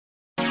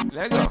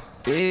Let go.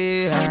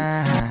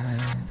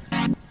 Yeah.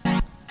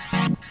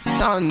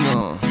 Don't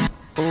know.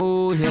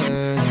 Oh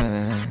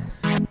yeah.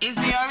 It's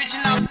the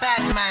original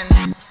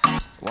Batman.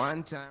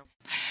 One time.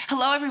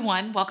 Hello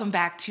everyone, welcome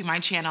back to my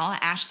channel,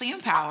 Ashley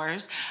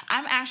Empowers.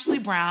 I'm Ashley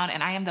Brown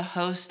and I am the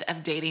host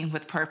of Dating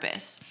with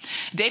Purpose.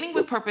 Dating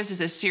with Purpose is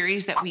a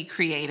series that we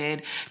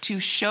created to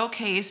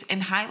showcase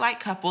and highlight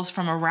couples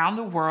from around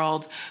the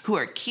world who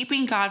are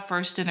keeping God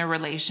first in their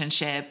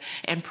relationship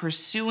and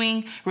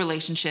pursuing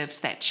relationships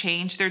that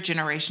change their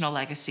generational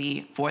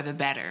legacy for the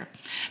better.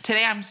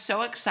 Today I'm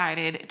so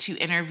excited to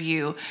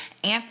interview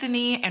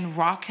Anthony and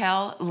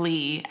Racquel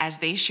Lee as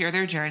they share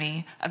their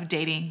journey of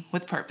dating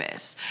with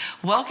purpose.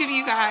 Welcome,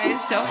 you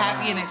guys. So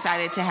happy and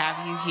excited to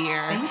have you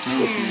here.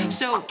 Thank you.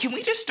 So can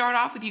we just start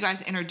off with you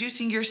guys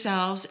introducing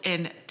yourselves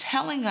and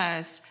telling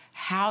us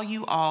how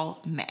you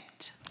all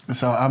met?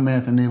 So I'm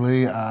Anthony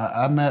Lee.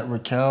 I met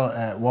Racquel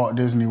at Walt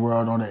Disney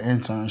World on an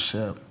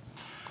internship.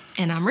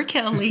 And I'm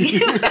Racquel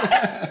Lee.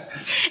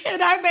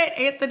 And I met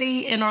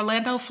Anthony in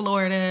Orlando,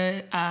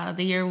 Florida.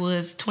 The year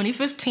was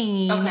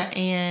 2015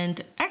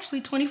 and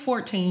actually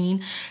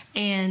 2014.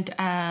 And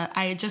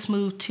I had just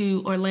moved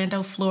to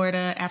Orlando,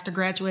 Florida after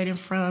graduating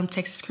from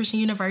Texas Christian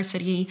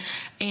University.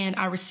 And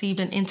I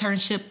received an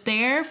internship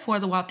there for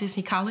the Walt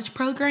Disney College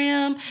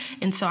program.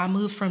 And so I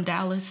moved from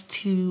Dallas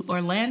to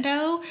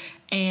Orlando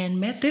and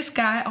met this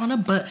guy on a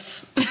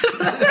bus.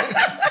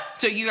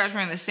 So you guys were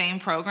in the same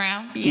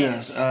program?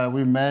 Yes,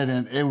 we met,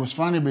 and it was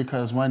funny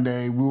because one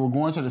day we were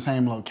going to the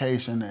same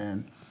location,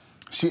 and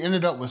she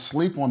ended up with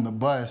sleep on the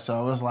bus. So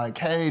I was like,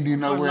 "Hey, do you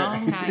know where?"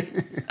 Long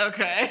nights.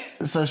 Okay.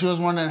 So she was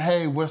wondering,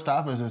 "Hey, what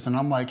stop is this?" And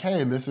I'm like,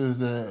 "Hey, this is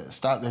the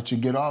stop that you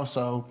get off."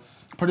 So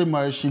pretty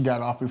much she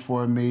got off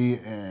before me,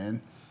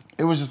 and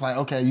it was just like,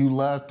 "Okay, you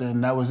left,"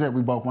 and that was it.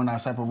 We both went our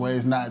separate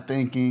ways, not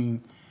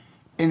thinking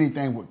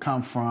anything would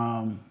come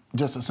from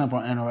just a simple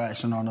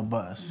interaction on the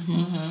bus.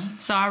 Mm-hmm.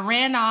 So I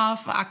ran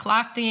off, I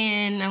clocked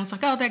in, I was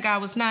like, oh, that guy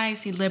was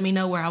nice. He let me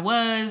know where I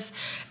was.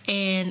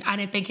 And I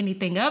didn't think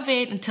anything of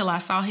it until I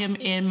saw him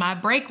in my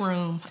break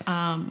room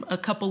a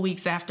couple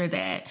weeks after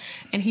that.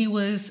 And he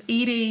was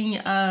eating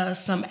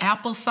some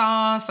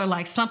applesauce or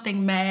like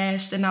something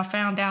mashed. And I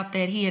found out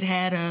that he had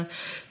had a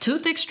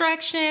tooth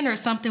extraction or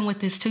something with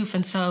his tooth.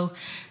 And so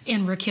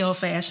in Racquel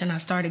fashion, I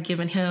started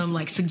giving him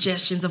like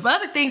suggestions of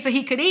other things that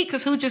he could eat,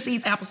 because who just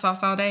eats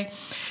applesauce all day?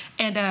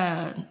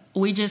 And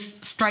we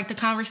just strike the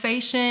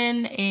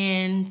conversation,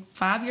 and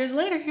 5 years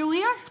later, here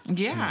we are.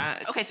 Yeah.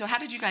 Okay, so how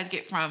did you guys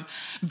get from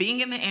being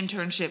in the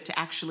internship to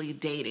actually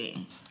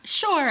dating?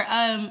 Sure.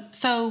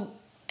 So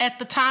at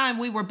the time,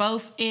 we were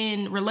both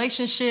in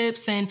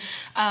relationships, and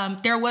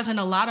there wasn't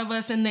a lot of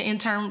us in the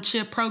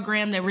internship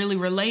program that really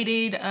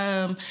related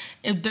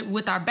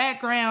with our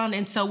background.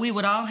 And so we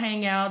would all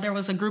hang out. There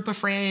was a group of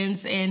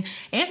friends, and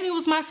Anthony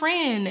was my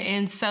friend.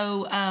 And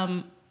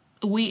so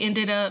we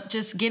ended up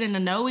just getting to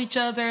know each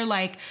other,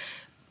 like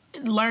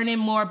learning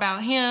more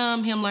about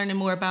him learning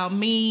more about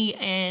me.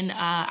 And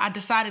I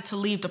decided to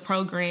leave the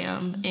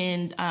program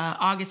in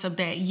August of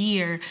that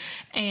year.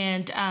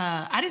 And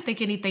I didn't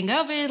think anything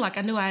of it. Like,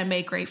 I knew I had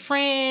made great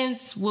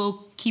friends.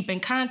 We'll keep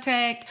in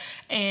contact.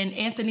 And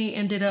Anthony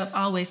ended up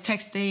always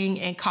texting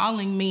and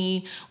calling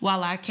me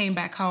while I came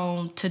back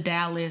home to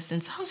Dallas.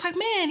 And so I was like,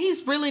 man,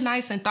 he's really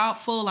nice and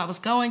thoughtful. I was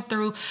going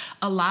through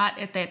a lot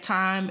at that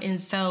time.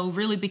 And so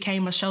really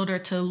became a shoulder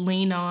to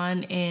lean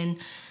on. And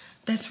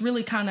that's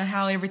really kind of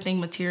how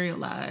everything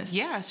materialized.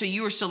 Yeah, so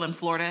you were still in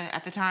Florida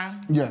at the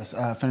time? Yes,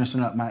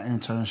 finishing up my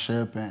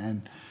internship,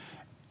 and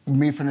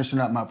me finishing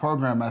up my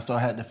program, I still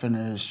had to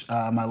finish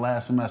my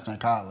last semester in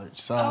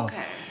college. So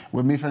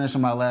with me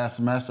finishing my last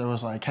semester, it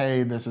was like,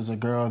 hey, this is a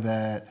girl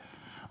that,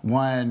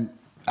 one,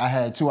 I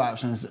had two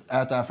options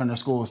after I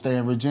finished school: stay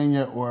in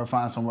Virginia or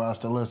find somewhere else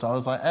to live. So I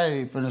was like,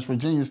 hey, finish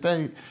Virginia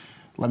State,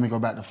 let me go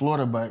back to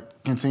Florida.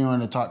 But continuing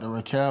to talk to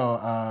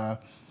Racquel,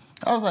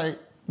 I was like,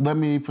 let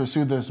me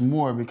pursue this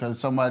more, because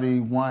somebody,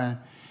 one,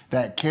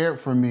 that cared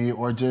for me,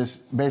 or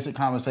just basic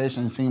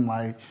conversation seemed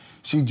like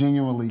she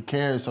genuinely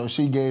cared. So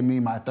she gave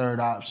me my third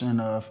option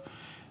of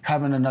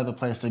having another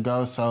place to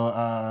go.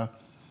 So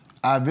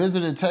I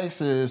visited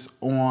Texas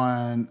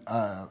on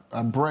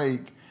a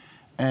break,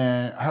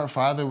 and her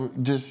father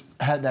just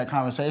had that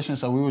conversation.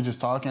 So we were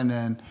just talking,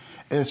 and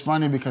it's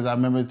funny because I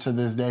remember to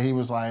this day, he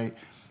was like,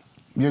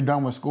 you're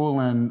done with school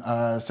in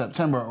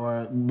September,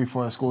 or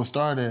before school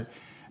started.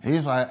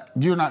 He's like,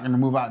 you're not going to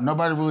move out.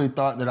 Nobody really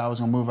thought that I was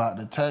going to move out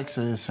to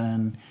Texas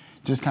and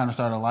just kind of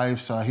start a life.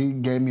 So he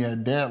gave me a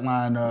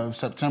deadline of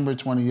September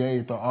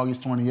 28th or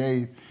August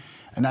 28th.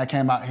 And I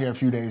came out here a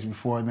few days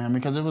before then,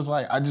 because it was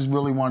like, I just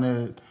really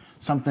wanted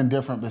something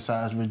different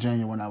besides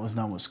Virginia when I was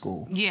done with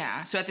school.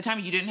 Yeah. So at the time,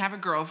 you didn't have a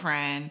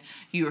girlfriend.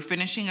 You were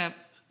finishing up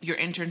your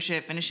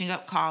internship, finishing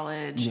up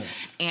college,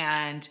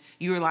 and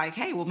you were like,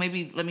 hey, well,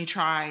 maybe let me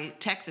try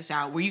Texas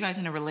out. Were you guys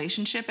in a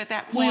relationship at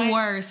that point? We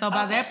were. So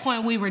by that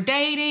point, we were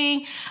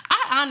dating.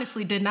 I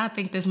honestly did not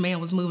think this man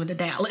was moving to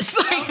Dallas.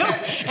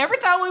 Every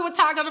time we would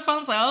talk on the phone,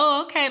 it's like,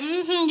 oh, okay,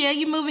 yeah,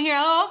 you moving here.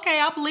 Oh, okay,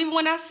 I'll believe it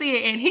when I see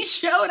it. And he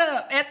showed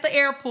up at the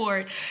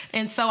airport.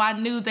 And so I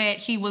knew that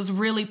he was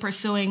really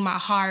pursuing my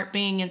heart,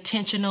 being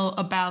intentional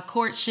about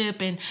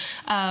courtship and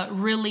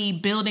really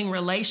building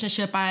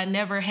relationship. I had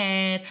never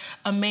had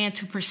a man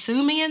to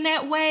pursue me in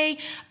that way.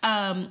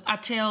 I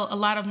tell a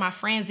lot of my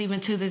friends,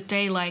 even to this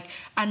day, like,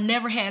 I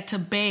never had to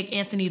beg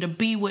Anthony to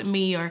be with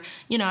me, or,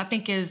 you know, I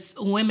think as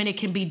women, it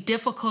can be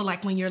difficult,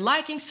 like when you're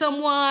liking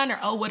someone, or,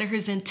 oh, what are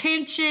his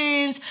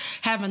intentions?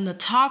 Having the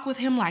talk with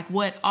him, like,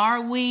 what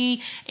are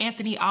we?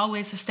 Anthony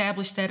always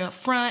established that up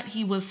front.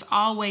 He was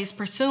always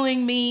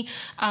pursuing me,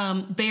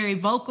 very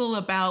vocal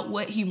about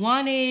what he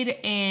wanted,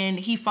 and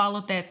he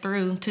followed that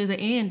through to the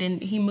end,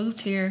 and he moved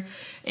here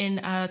in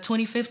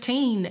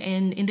 2015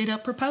 and ended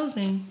up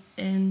proposing.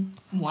 And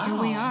here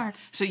we are.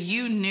 So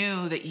you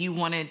knew that you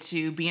wanted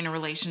to be in a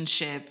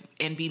relationship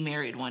and be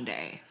married one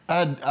day?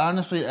 I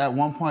honestly, at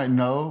one point,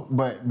 no.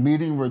 But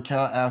meeting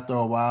Racquel after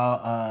a while,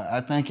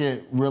 I think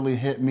it really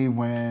hit me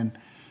when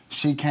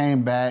she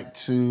came back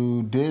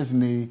to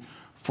Disney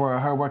for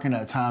her working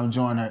at Time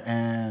Joiner.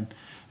 And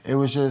it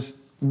was just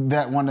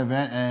that one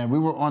event. And we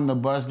were on the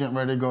bus getting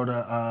ready to go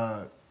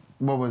to,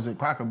 what was it,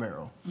 Cracker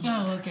Barrel.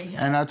 Oh, okay,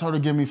 yeah. And I told her,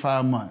 give me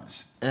 5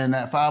 months. And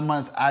that 5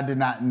 months, I did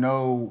not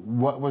know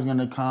what was going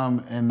to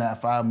come in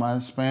that 5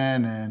 month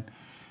span. And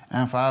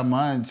in 5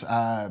 months,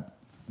 I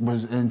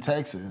was in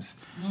Texas.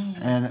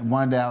 And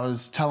one day I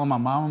was telling my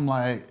mom, I'm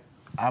like,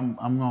 I'm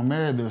going to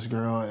marry this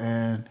girl.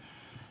 And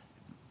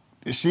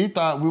she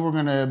thought we were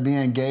going to be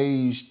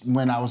engaged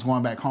when I was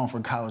going back home for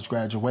college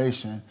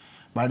graduation.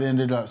 But I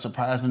ended up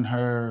surprising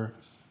her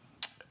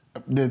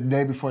the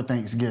day before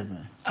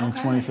Thanksgiving in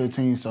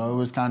 2015. So it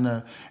was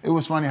it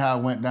was funny how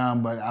it went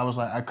down, but I was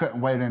like, I couldn't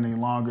wait any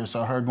longer.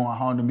 So her going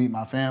home to meet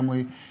my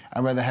family,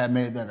 I'd rather have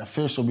made that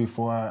official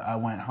before I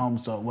went home,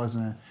 so it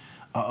wasn't,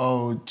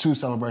 two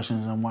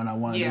celebrations in one. I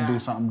wanted to do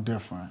something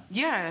different.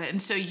 Yeah, and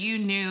so you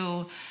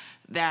knew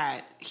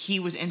that he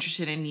was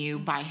interested in you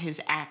by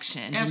his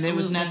actions.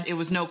 Absolutely. And it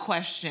was no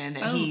question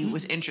that he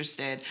was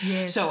interested.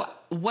 Yes. So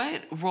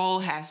what role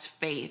has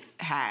faith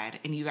had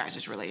in you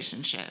guys'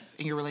 relationship,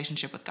 in your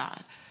relationship with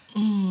God?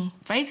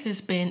 Faith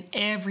has been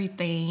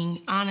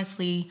everything.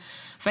 Honestly,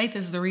 faith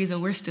is the reason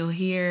we're still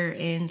here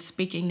and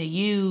speaking to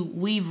you.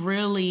 We've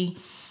really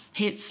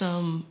hit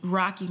some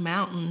rocky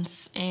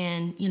mountains,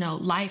 and, you know,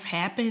 life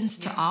happens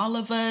to all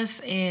of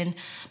us, and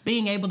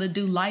being able to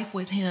do life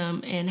with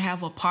him and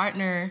have a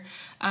partner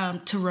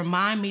to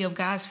remind me of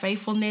God's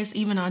faithfulness,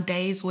 even on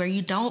days where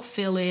you don't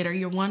feel it or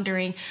you're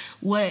wondering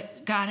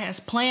what God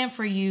has planned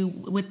for you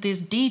with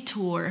this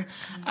detour.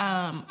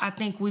 I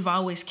think we've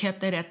always kept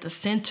that at the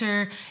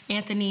center.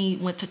 Anthony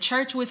went to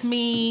church with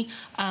me.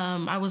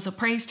 I was a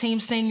praise team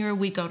singer.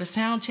 We go to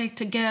sound check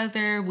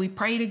together. We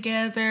pray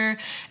together.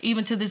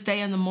 Even to this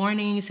day in the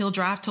mornings, he'll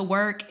drive to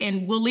work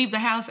and we'll leave the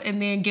house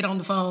and then get on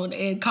the phone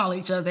and call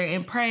each other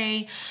and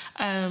pray.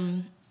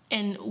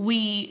 And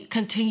we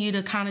continue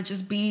to kind of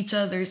just be each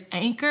other's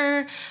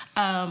anchor,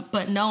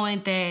 but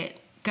knowing that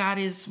God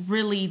is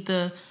really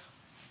the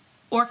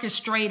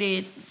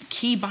orchestrated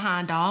key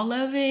behind all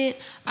of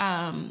it,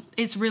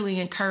 it's really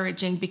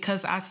encouraging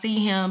because I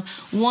see him,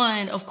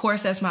 one, of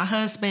course, as my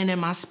husband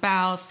and my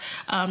spouse,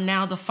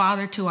 now the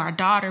father to our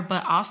daughter,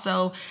 but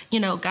also, you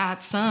know,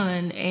 God's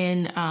son,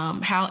 and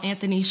how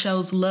Anthony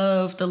shows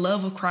love, the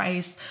love of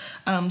Christ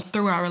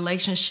through our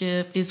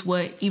relationship is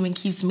what even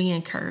keeps me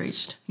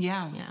encouraged.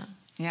 Yeah.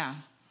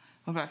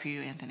 What about for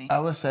you, Anthony? I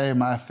would say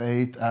my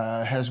faith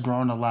has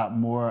grown a lot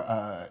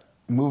more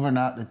moving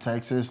out to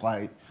Texas,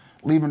 like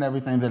leaving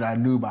everything that I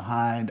knew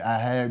behind. I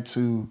had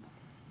to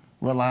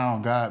rely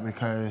on God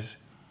because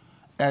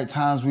at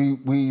times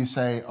we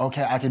say,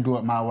 okay, I can do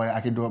it my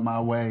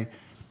way.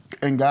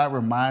 And God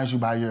reminds you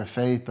by your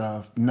faith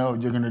of, no,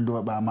 you're going to do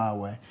it by my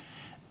way.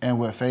 And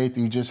with faith,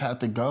 you just have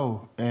to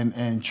go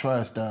and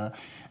trust.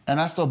 And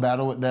I still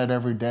battle with that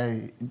every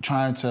day,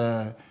 trying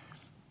to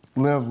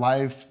live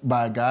life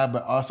by God,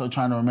 but also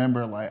trying to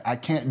remember, like, I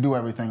can't do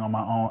everything on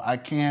my own. I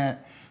can't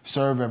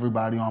serve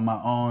everybody on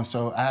my own.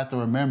 So I have to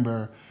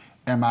remember,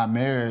 in my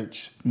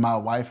marriage, my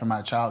wife and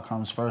my child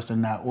comes first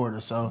in that order.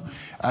 So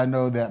I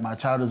know that my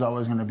child is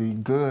always going to be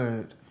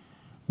good,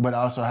 but I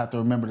also have to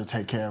remember to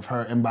take care of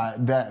her. And by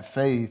that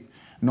faith,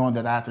 knowing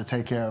that I have to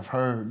take care of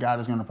her,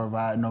 God is going to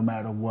provide no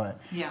matter what.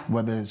 Yeah.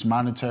 Whether it's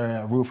monetary,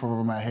 a roof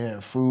over my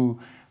head, food,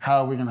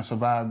 how are we going to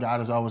survive?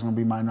 God is always going to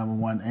be my number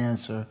one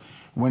answer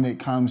when it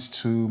comes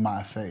to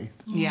my faith.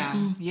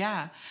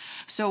 Yeah.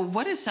 So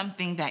what is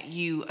something that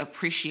you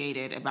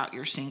appreciated about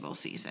your single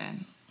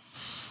season?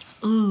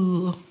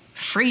 Ooh,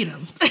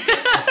 freedom.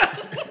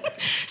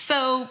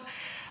 So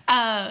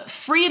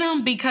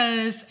freedom,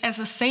 because as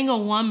a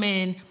single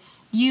woman,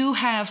 you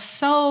have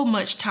so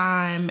much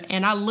time,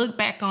 and I look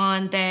back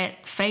on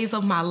that phase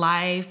of my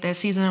life, that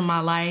season of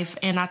my life,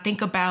 and I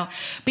think about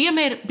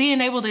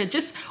being able to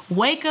just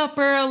wake up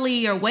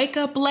early or wake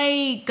up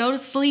late, go to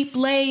sleep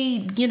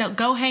late,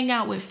 go hang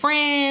out with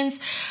friends.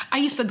 I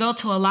used to go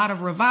to a lot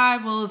of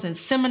revivals and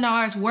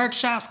seminars,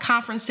 workshops,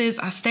 conferences.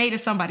 I stayed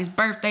at somebody's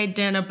birthday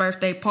dinner,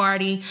 birthday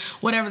party,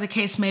 whatever the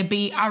case may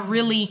be. I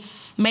really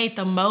made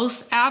the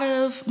most out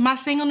of my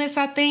singleness,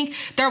 I think.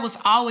 There was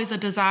always a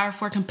desire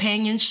for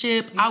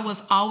companionship. I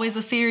was always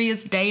a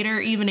serious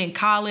dater, even in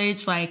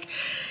college. Like,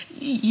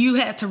 you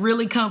had to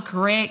really come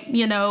correct,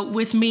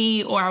 with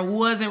me, or I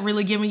wasn't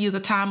really giving you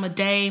the time of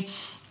day.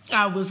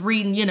 I was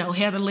reading,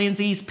 Heather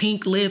Lindsay's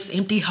Pink Lips,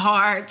 Empty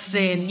Hearts,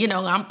 and,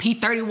 I'm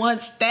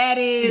P31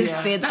 status,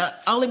 and the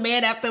only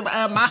man after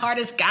my heart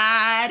is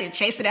God, and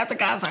chasing after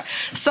God's heart.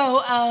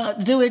 So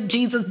doing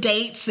Jesus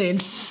dates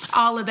and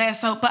all of that.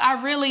 So, but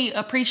I really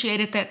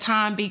appreciated that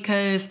time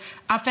because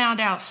I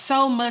found out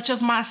so much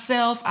of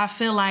myself. I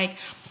feel like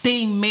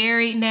being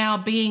married now,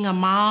 being a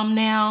mom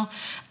now,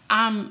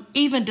 I'm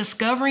even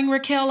discovering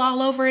Racquel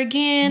all over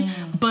again,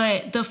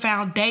 but the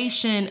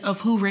foundation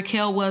of who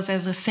Racquel was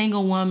as a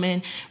single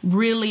woman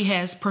really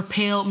has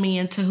propelled me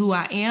into who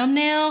I am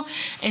now.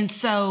 And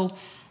so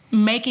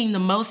making the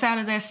most out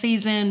of that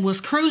season was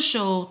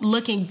crucial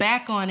looking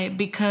back on it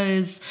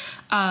because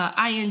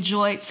I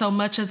enjoyed so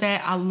much of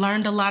that. I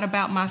learned a lot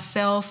about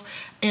myself,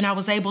 and I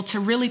was able to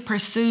really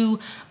pursue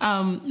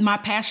my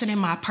passion and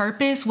my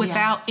purpose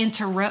without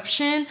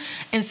interruption.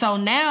 And so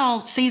now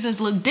seasons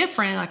look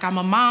different. Like, I'm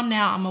a mom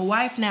now, I'm a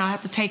wife now, I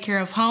have to take care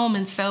of home.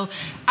 And so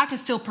I can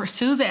still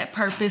pursue that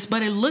purpose,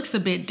 but it looks a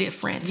bit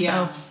different.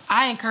 So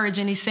I encourage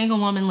any single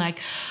woman, like,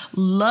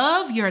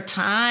 love your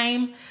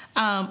time,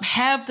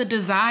 have the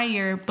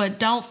desire, but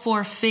don't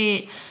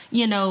forfeit,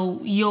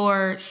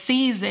 your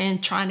season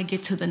trying to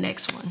get to the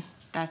next one.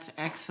 That's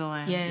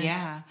excellent. Yes.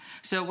 Yeah.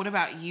 So what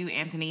about you,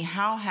 Anthony?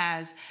 How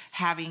has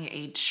having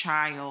a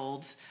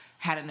child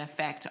had an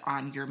effect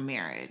on your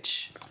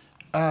marriage?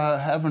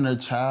 Having a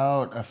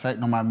child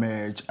effect on my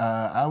marriage,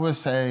 I would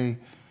say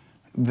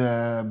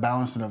the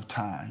balancing of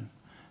time.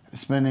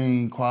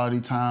 Spending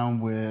quality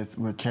time with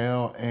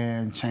Racquel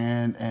and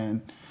Chan,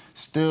 and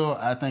still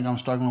I think I'm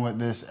struggling with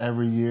this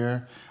every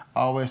year.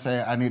 I always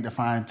say I need to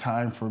find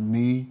time for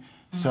me,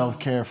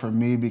 self-care for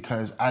me,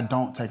 because I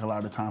don't take a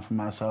lot of time for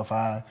myself.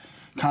 I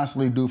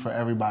constantly do for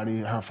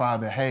everybody. Her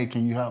father, hey,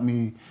 can you help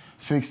me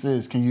fix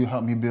this? Can you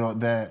help me build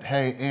that?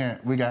 Hey,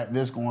 Aunt, we got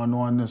this going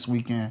on this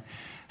weekend.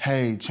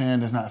 Hey,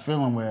 Chan is not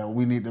feeling well.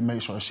 We need to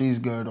make sure she's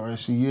good, or if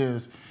she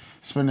is,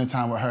 spending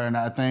time with her. And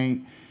I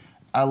think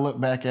I look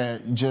back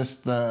at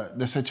just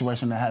the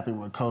situation that happened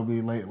with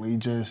Kobe lately,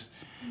 just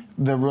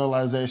the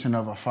realization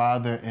of a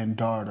father and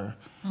daughter,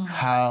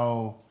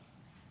 how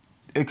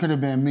it could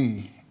have been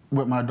me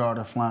with my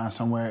daughter flying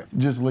somewhere,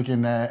 just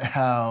looking at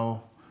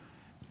how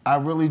I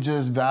really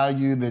just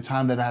value the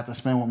time that I have to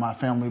spend with my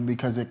family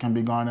because it can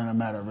be gone in a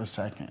matter of a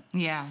second.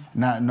 Yeah.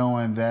 Not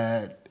knowing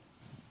that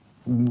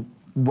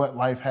what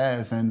life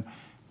has. And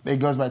it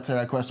goes back to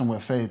that question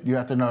with faith. You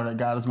have to know that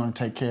God is going to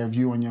take care of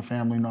you and your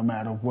family no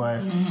matter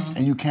what.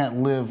 And you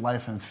can't live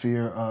life in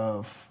fear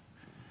of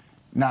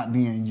not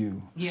being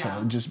you.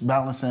 So just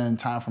balancing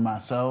time for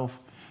myself,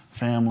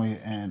 family,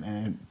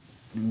 and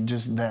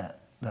just that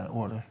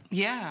order.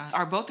 Yeah.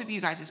 Are both of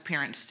you guys'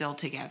 parents still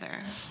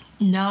together?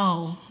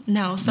 No.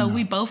 So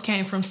we both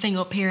came from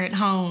single parent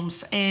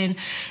homes, and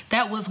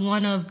that was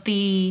one of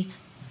the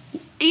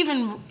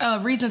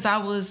reasons I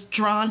was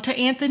drawn to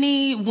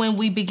Anthony when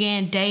we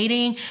began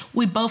dating.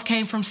 We both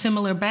came from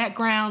similar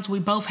backgrounds. We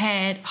both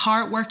had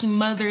hardworking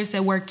mothers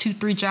that worked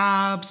 2-3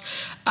 jobs,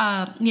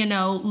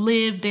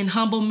 lived in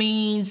humble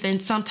means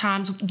and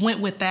sometimes went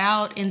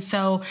without. And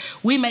so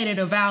we made it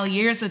a vow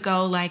years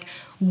ago, like,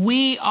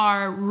 we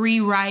are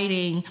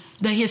rewriting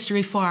the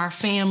history for our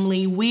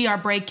family. We are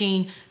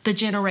breaking the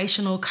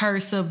generational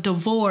curse of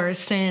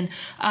divorce and,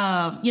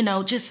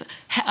 just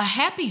a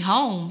happy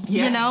home.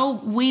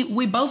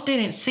 We both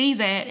didn't see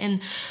that. And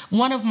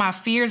one of my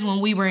fears when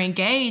we were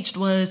engaged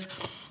was,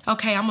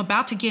 okay, I'm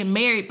about to get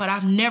married, but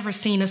I've never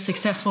seen a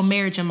successful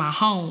marriage in my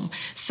home.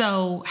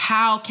 So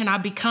how can I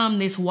become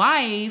this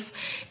wife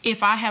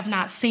if I have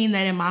not seen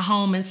that in my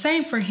home? And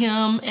same for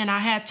him. And I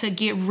had to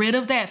get rid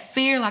of that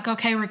fear. Like,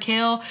 okay,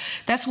 Racquel,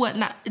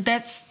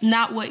 that's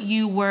not what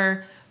you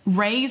were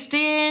raised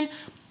in,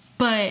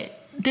 but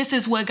this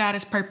is what God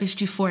has purposed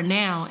you for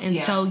now. And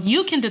so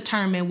you can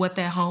determine what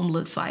that home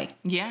looks like.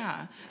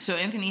 Yeah. So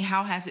Anthony,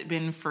 how has it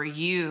been for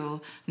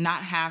you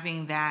not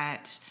having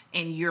that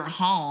in your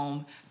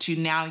home to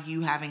now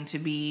you having to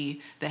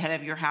be the head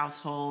of your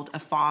household, a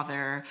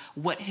father?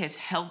 What has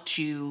helped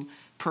you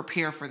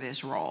prepare for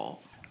this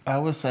role? I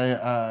would say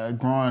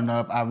growing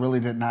up, I really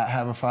did not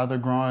have a father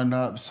growing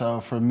up. So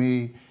for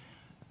me,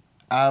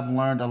 I've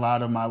learned a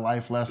lot of my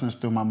life lessons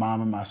through my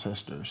mom and my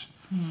sisters.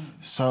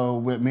 So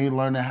with me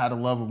learning how to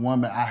love a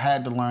woman, I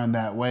had to learn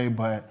that way.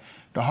 But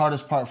the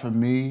hardest part for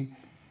me,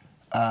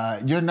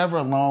 you're never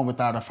alone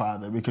without a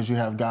father because you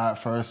have God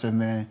first,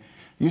 and then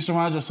you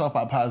surround yourself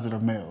by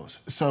positive males.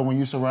 So when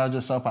you surround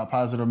yourself by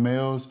positive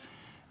males,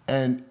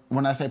 and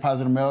when I say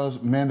positive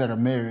males, men that are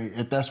married,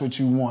 if that's what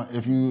you want,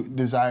 if you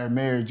desire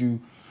marriage, you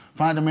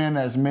find a man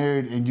that's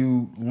married and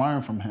you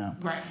learn from him.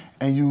 Right.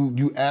 And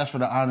you ask for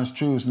the honest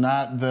truths,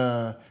 not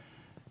the,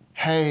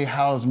 hey,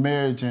 how's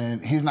marriage?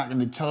 And he's not going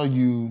to tell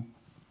you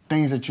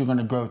things that you're going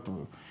to go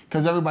through.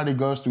 Because everybody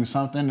goes through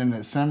something and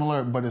it's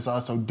similar, but it's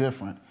also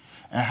different.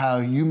 And how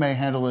you may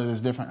handle it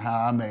is different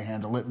how I may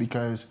handle it,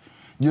 because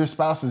your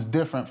spouse is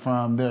different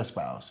from their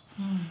spouse.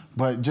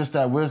 But just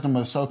that wisdom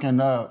of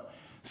soaking up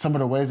some of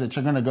the ways that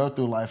you're going to go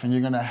through life, and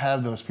you're going to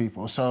have those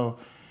people. So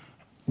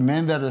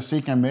men that are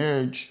seeking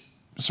marriage,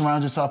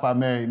 surround yourself by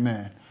married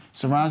men.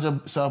 Surround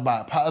yourself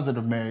by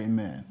positive married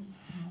men.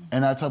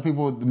 And I tell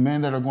people, the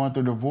men that are going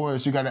through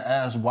divorce, you got to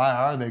ask, why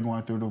are they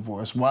going through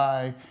divorce?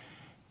 Why?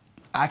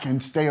 I can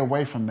stay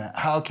away from that.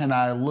 How can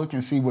I look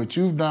and see what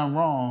you've done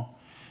wrong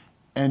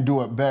and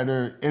do it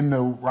better in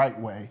the right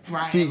way?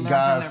 Right. Seek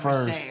God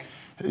first.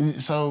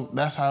 So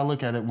that's how I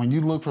look at it. When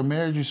you look for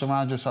marriage, you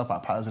surround yourself by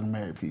positive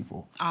married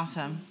people.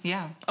 Awesome.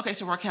 Yeah. Okay,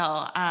 so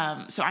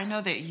Racquel, so I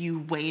know that you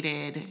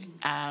waited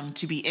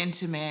to be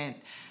intimate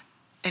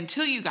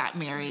until you got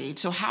married.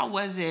 So how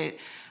was it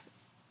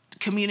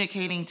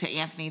communicating to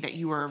Anthony that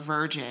you were a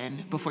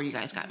virgin before you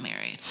guys got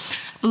married?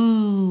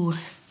 Ooh.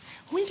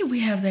 When did we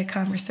have that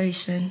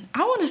conversation?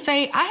 I want to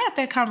say I had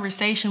that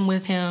conversation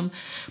with him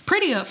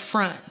pretty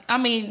upfront. I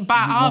mean,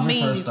 by all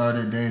means. When we first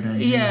started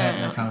dating, you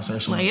had that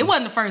conversation. Like, it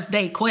wasn't the first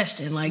date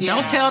question. Like,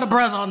 don't tell the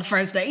brother on the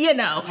first date, you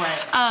know.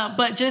 Right.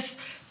 But just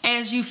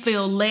as you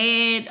feel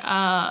led,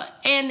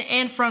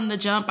 and from the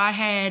jump, I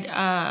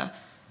had,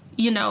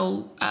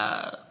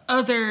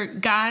 other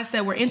guys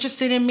that were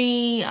interested in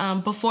me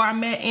before I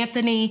met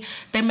Anthony.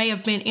 They may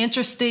have been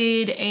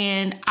interested,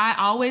 and I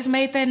always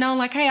made that known,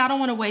 like, hey, I don't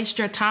want to waste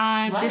your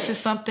time. Right. This is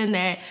something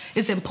that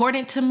is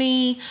important to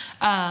me.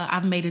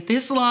 I've made it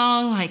this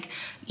long, like,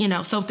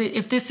 so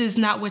if this is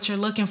not what you're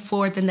looking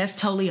for, then that's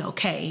totally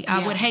okay. Yeah.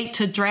 I would hate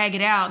to drag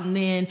it out and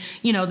then,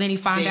 then he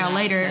find out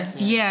later.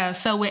 Yeah.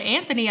 So with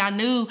Anthony, I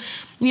knew,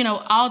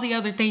 all the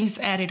other things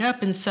added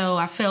up. And so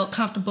I felt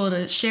comfortable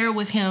to share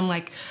with him,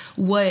 like,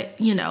 what,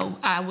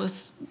 I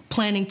was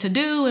planning to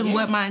do and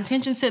what my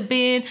intentions had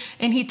been.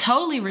 And he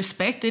totally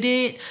respected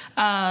it.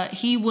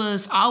 He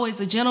was always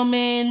a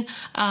gentleman.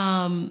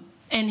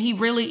 And he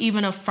really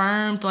even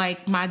affirmed,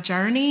 like, my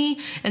journey.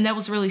 And that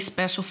was really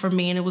special for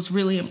me. And it was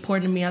really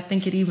important to me. I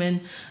think it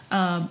even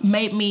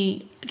made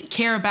me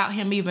care about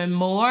him even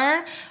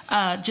more,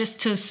 just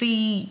to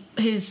see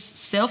his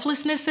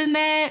selflessness in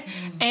that.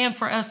 And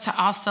for us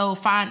to also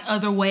find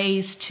other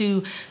ways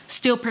to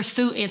still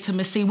pursue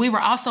intimacy. We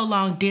were also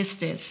long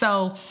distance.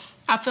 So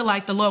I feel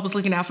like the Lord was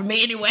looking out for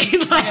me anyway.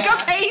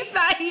 Okay, he's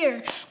not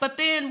here. But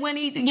then when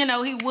he,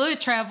 he would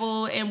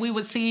travel and we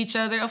would see each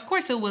other. Of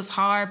course, it was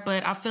hard,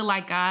 but I feel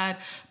like God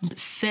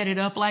set it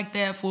up like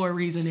that for a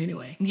reason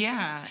anyway.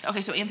 Yeah. Okay,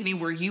 so Anthony,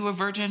 were you a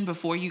virgin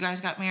before you guys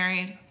got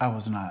married? I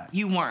was not.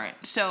 You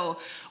weren't. So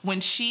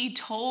when she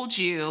told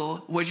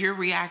you, was your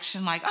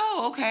reaction like,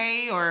 oh,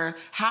 okay, or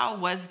how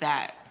was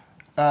that?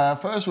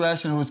 First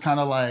reaction was kind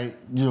of like,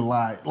 you're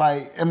lying.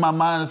 Like, in my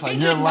mind, it's like,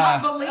 you're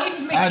lying. He did not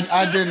believe me.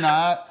 I did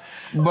not.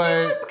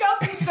 But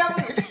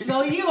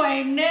so you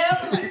ain't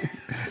never.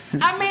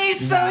 I mean,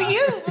 so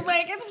you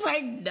like it's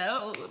like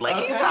no,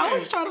 like you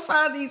always try to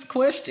find these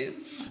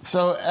questions.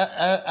 So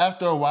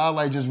after a while,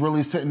 like just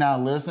really sitting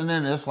down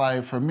listening, it's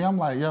like for me, I'm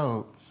like,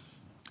 yo,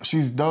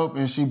 she's dope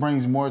and she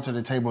brings more to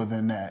the table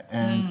than that.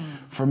 And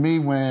for me,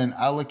 when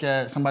I look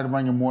at somebody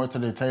bringing more to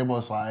the table,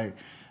 it's like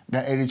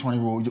that 80-20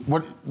 rule.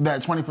 What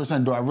that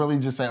 20%? Do I really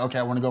just say, okay,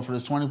 I want to go for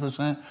this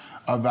 20%,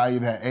 or value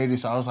that 80?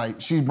 So I was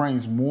like, she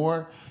brings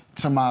more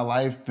to my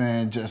life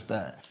than just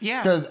that.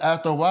 Yeah. Because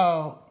after a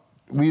while,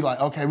 we like,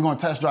 okay, we're gonna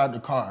test drive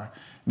the car.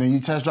 Then you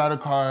test drive the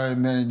car,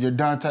 and then you're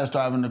done test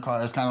driving the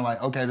car. It's kind of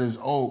like, okay,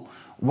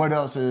 what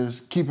else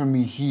is keeping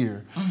me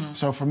here?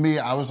 So for me,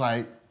 I was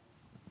like,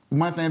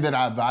 one thing that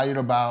I valued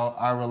about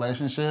our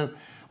relationship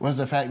was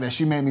the fact that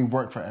she made me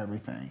work for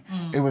everything.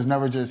 It was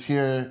never just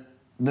here,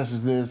 this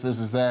is this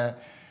is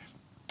that.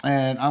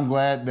 And I'm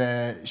glad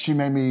that she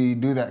made me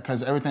do that,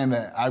 because everything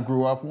that I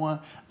grew up on,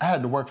 I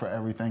had to work for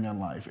everything in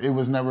life. It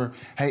was never,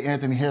 hey,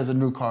 Anthony, here's a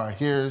new car,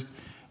 here's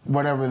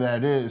whatever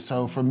that is.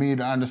 So for me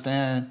to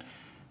understand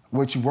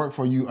what you work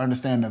for, you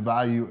understand the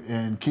value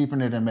in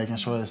keeping it and making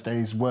sure it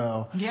stays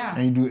well. Yeah.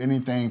 And you do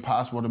anything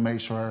possible to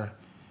make sure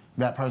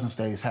that person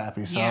stays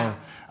happy. So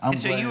I'm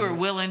so you were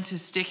willing to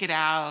stick it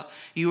out.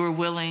 You were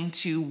willing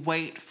to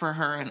wait for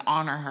her and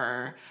honor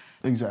her.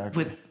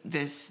 Exactly. With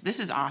this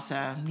is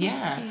awesome.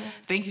 Yeah.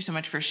 Thank you so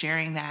much for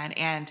sharing that.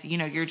 And,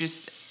 you're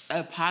just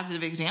a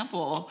positive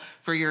example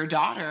for your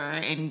daughter.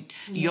 And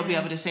you'll be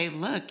able to say,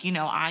 look,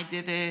 I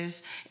did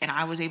this and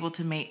I was able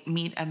to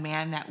meet a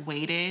man that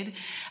waited,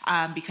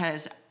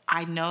 because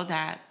I know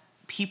that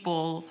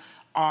people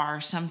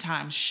are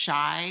sometimes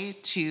shy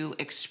to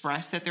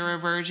express that they're a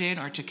virgin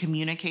or to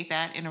communicate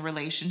that in a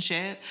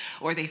relationship,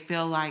 or they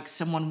feel like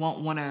someone won't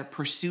want to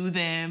pursue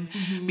them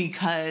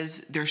because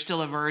they're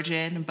still a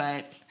virgin.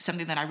 But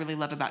something that I really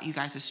love about you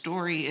guys'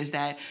 story is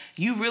that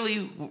you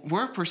really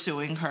were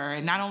pursuing her.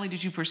 And not only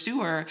did you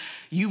pursue her,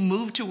 you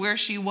moved to where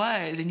she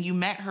was and you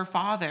met her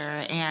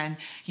father and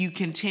you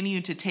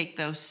continued to take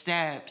those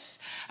steps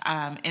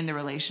in the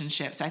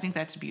relationship. So I think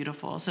that's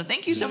beautiful. So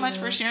thank you so much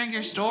for sharing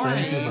your story.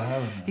 Thank you for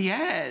having me.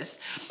 Yes.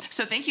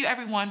 So thank you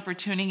everyone for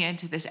tuning in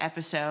to this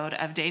episode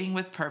of Dating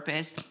with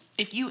Purpose.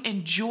 If you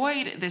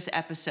enjoyed this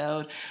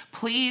episode,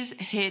 please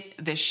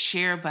hit the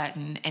share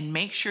button and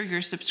make sure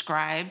you're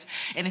subscribed.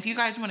 And if you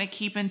guys want to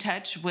keep in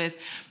touch with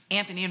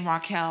Anthony and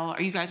Racquel,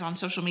 are you guys on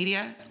social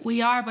media?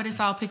 We are, but it's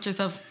all pictures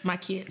of my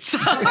kids.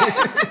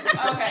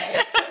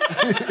 Okay.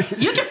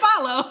 You can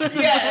follow.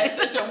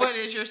 Yes. So what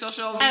is your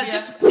social media?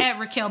 Just at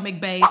Racquel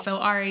McBay. So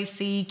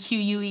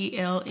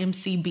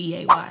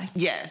RACQUELMCBAY.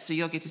 Yes. So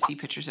you'll get to see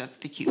pictures of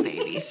the cute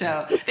baby.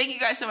 So thank you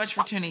guys so much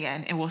for tuning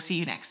in, and we'll see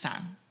you next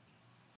time.